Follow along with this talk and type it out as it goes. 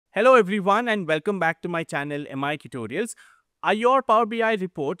Hello everyone and welcome back to my channel MiTutorials. Are your Power BI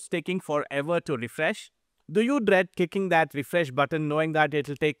reports taking forever to refresh? Do you dread clicking that refresh button knowing that it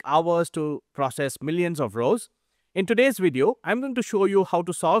will take hours to process millions of rows? In today's video, I'm going to show you how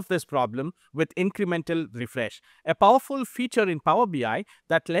to solve this problem with Incremental Refresh, a powerful feature in Power BI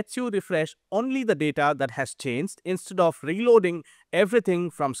that lets you refresh only the data that has changed instead of reloading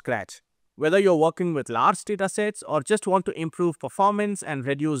everything from scratch. Whether you're working with large data sets or just want to improve performance and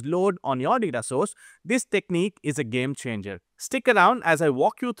reduce load on your data source, this technique is a game changer. Stick around as I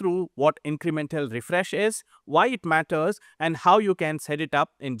walk you through what incremental refresh is, why it matters, and how you can set it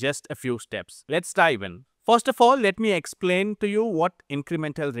up in just a few steps. Let's dive in. First of all, let me explain to you what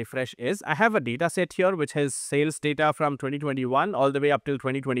incremental refresh is. I have a data set here which has sales data from 2021 all the way up till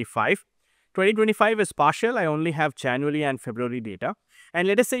 2025. 2025 is partial. I only have January and February data. And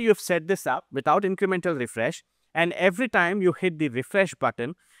let us say you've set this up without incremental refresh, and every time you hit the refresh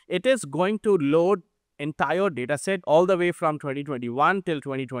button, it is going to load entire data set all the way from 2021 till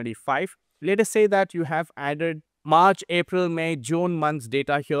 2025. Let us say that you have added March, April, May, June months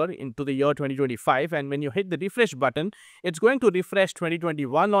data here into the year 2025, and when you hit the refresh button, it's going to refresh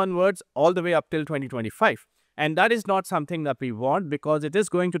 2021 onwards all the way up till 2025. And that is not something that we want because it is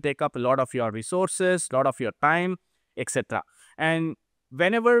going to take up a lot of your resources, a lot of your time, etc. And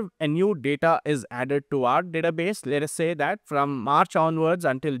whenever a new data is added to our database, let us say that from March onwards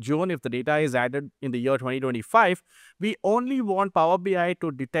until June, if the data is added in the year 2025, we only want Power BI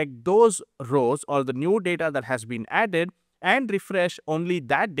to detect those rows or the new data that has been added and refresh only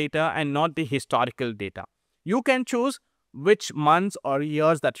that data and not the historical data. You can choose which months or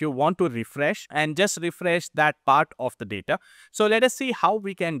years that you want to refresh and just refresh that part of the data. So let us see how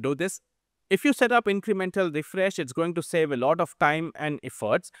we can do this. If you set up incremental refresh, it's going to save a lot of time and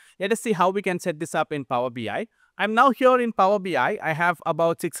efforts. Let us see how we can set this up in Power BI. I'm now here in Power BI. I have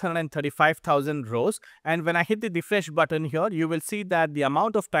about 635,000 rows. And when I hit the refresh button here, you will see that the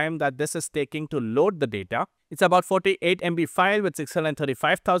amount of time that this is taking to load the data, it's about 48 MB file with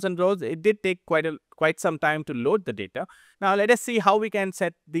 635,000 rows. It did take quite some time to load the data. Now let us see how we can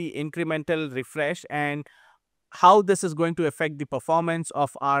set the incremental refresh and how this is going to affect the performance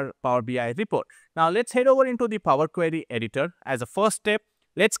of our Power BI report. Now let's head over into the Power Query editor. As a first step,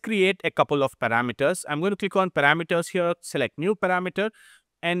 let's create a couple of parameters. I'm going to click on parameters here, select new parameter,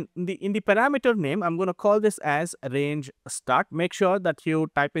 and in the parameter name, I'm going to call this as range start. Make sure that you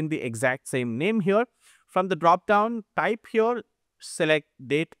type in the exact same name here. From the drop down, type here, select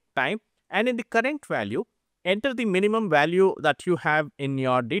date, time, and in the current value, enter the minimum value that you have in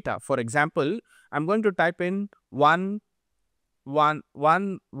your data. For example, I'm going to type in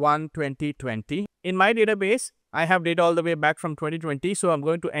 1/1/1/2020. In my database, I have data all the way back from 2020. So I'm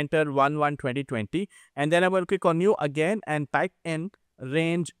going to enter 1/1/2020. And then I'm going to click on new again and type in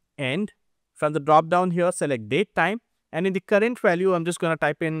range end. From the drop down here, select date, time. And in the current value, I'm just going to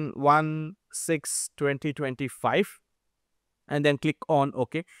type in 1/6/2025. And then click on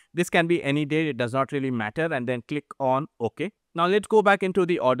OK. This can be any date. It does not really matter. And then click on OK. Now let's go back into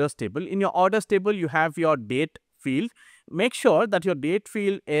the orders table. In your orders table, you have your date field. Make sure that your date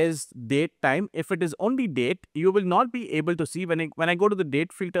field is date time. If it is only date, you will not be able to see when I go to the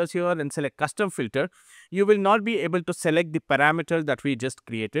date filters here and select custom filter, you will not be able to select the parameter that we just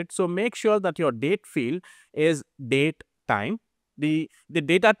created. So make sure that your date field is date time. The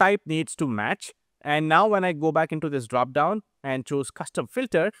data type needs to match. And now when I go back into this drop down and choose custom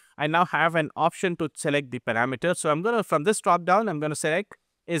filter, I now have an option to select the parameter. So I'm going to, from this drop down, I'm going to select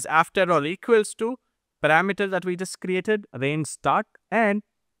is after or equals to parameter that we just created, range start, and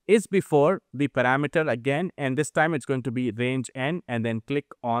is before the parameter again. And this time it's going to be range end, and then click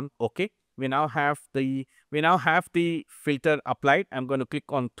on OK. We now have the filter applied. I'm going to click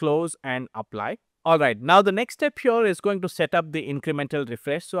on close and apply. All right, now the next step here is going to set up the incremental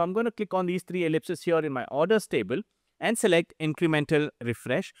refresh. So I'm going to click on these three ellipses here in my orders table and select incremental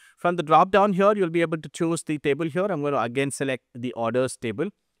refresh. From the drop down here, you'll be able to choose the table here. I'm going to again select the orders table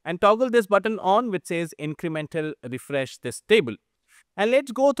and toggle this button on which says incremental refresh this table. And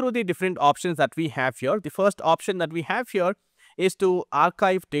let's go through the different options that we have here. The first option that we have here is to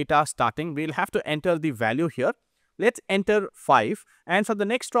archive data starting. We'll have to enter the value here. Let's enter 5, and for the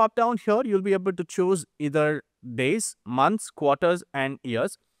next drop down here, you'll be able to choose either days, months, quarters, and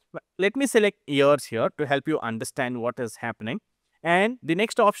years. Let me select years here to help you understand what is happening. And the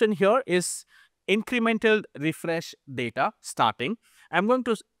next option here is incremental refresh data starting. I'm going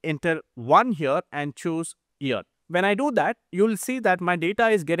to enter 1 here and choose year. When I do that, you'll see that my data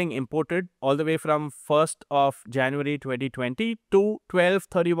is getting imported all the way from 1st of January 2020 to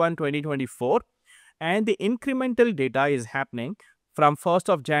 12/31/2024. And the incremental data is happening from 1st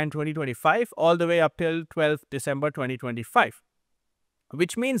of Jan 2025 all the way up till 12th December 2025,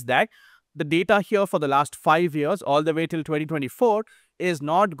 which means that the data here for the last 5 years all the way till 2024 is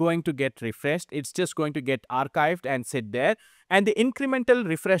not going to get refreshed. It's just going to get archived and sit there. And the incremental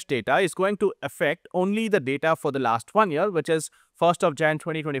refresh data is going to affect only the data for the last 1 year, which is 1st of Jan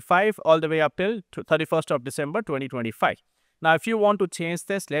 2025 all the way up till 31st of December 2025. Now, if you want to change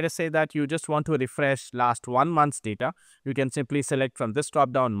this, let us say that you just want to refresh last 1 month's data, you can simply select from this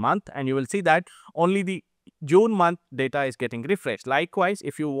drop-down month, and you will see that only the June month data is getting refreshed. Likewise,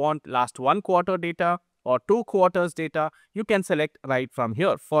 if you want last 1 quarter data or 2 quarters data, you can select right from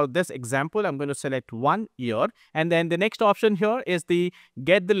here. For this example, I'm going to select 1 year, and then the next option here is the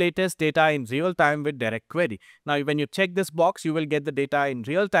get the latest data in real time with direct query. Now, when you check this box, you will get the data in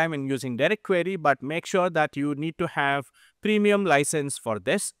real time and using direct query, but make sure that you need to have premium license for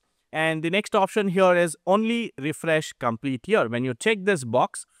this. And the next option here is only refresh complete year. When you check this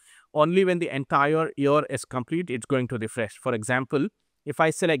box, only when the entire year is complete, it's going to refresh. For example, if I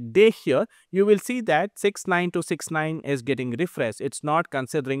select day here, you will see that 6/9 to 6/9 is getting refreshed. It's not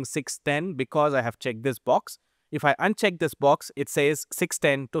considering 6/10 because I have checked this box. If I uncheck this box, it says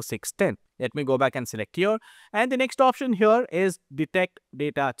 6/10 to 6/10. Let me go back and select here. And the next option here is detect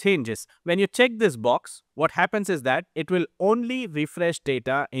data changes. When you check this box, what happens is that it will only refresh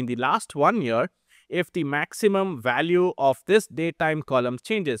data in the last 1 year if the maximum value of this datetime column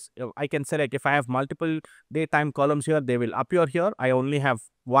changes. I can select, if I have multiple datetime columns here, they will appear here. I only have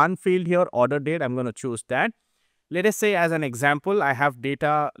one field here, order date. I'm going to choose that. Let us say, as an example, I have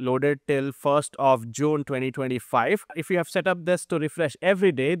data loaded till 1st of June 2025. If you have set up this to refresh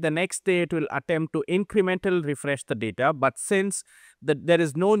every day, the next day it will attempt to incremental refresh the data. But since there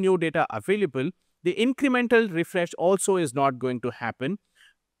is no new data available, the incremental refresh also is not going to happen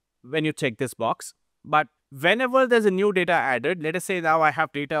when you check this box. But whenever there's a new data added, let us say now I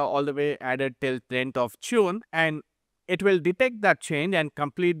have data all the way added till 10th of June, and it will detect that change and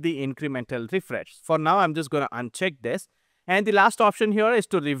complete the incremental refresh. For now, I'm just going to uncheck this. And the last option here is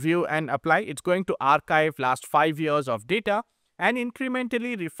to review and apply. It's going to archive last 5 years of data and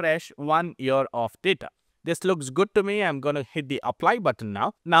incrementally refresh 1 year of data. This looks good to me. I'm going to hit the apply button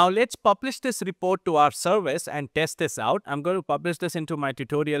now. Now let's publish this report to our service and test this out. I'm going to publish this into my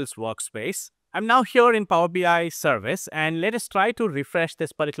tutorials workspace. I'm now here in Power BI service, and let us try to refresh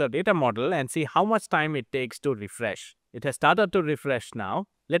this particular data model and see how much time it takes to refresh. It has started to refresh now.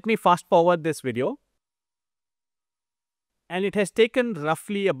 Let me fast forward this video. And it has taken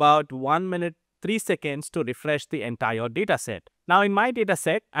roughly about 1 minute 3 seconds to refresh the entire data set. Now in my data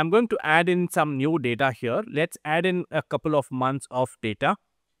set, I'm going to add in some new data here. Let's add in a couple of months of data.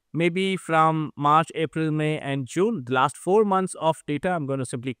 Maybe from March, April, May, and June, the last 4 months of data. I'm going to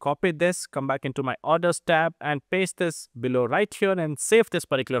simply copy this, come back into my orders tab and paste this below right here and save this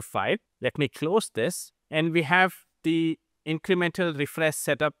particular file. Let me close this, and we have the incremental refresh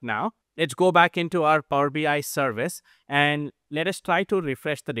set up now. Let's go back into our Power BI service and let us try to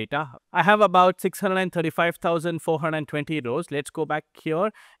refresh the data. I have about 635,420 rows. Let's go back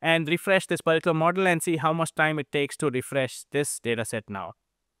here and refresh this particular model and see how much time it takes to refresh this data set now.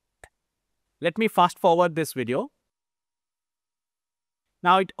 Let me fast forward this video.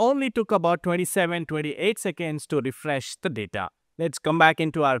 Now it only took about 27-28 seconds to refresh the data. Let's come back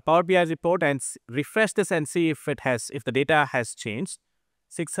into our Power BI report and refresh this and see if the data has changed.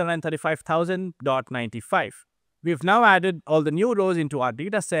 635,000.95. We've now added all the new rows into our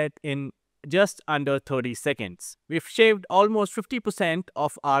data set in just under 30 seconds. We've shaved almost 50%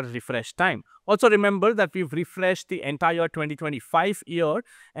 of our refresh time. Also remember that we've refreshed the entire 2025 year,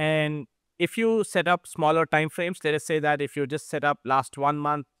 and if you set up smaller time frames, let us say that if you just set up last 1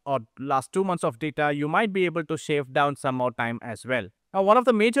 month or last 2 months of data, you might be able to shave down some more time as well. Now, one of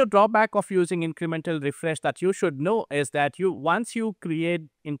the major drawbacks of using incremental refresh that you should know is that once you create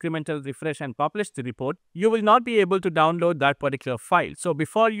incremental refresh and publish the report, you will not be able to download that particular file. So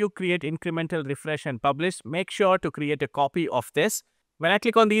before you create incremental refresh and publish, make sure to create a copy of this. When I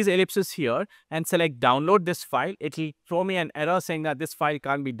click on these ellipses here and select download this file, it will throw me an error saying that this file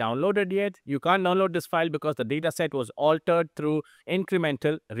can't be downloaded yet. You can't download this file because the dataset was altered through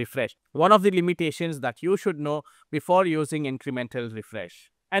incremental refresh. One of the limitations that you should know before using incremental refresh.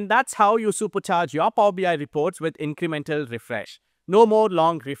 And that's how you supercharge your Power BI reports with incremental refresh. No more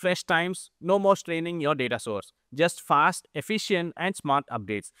long refresh times, no more straining your data source. Just fast, efficient, and smart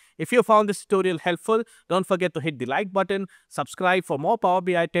updates. If you found this tutorial helpful, don't forget to hit the like button, subscribe for more Power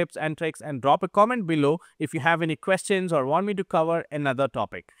BI tips and tricks, and drop a comment below if you have any questions or want me to cover another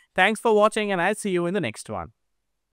topic. Thanks for watching, and I'll see you in the next one.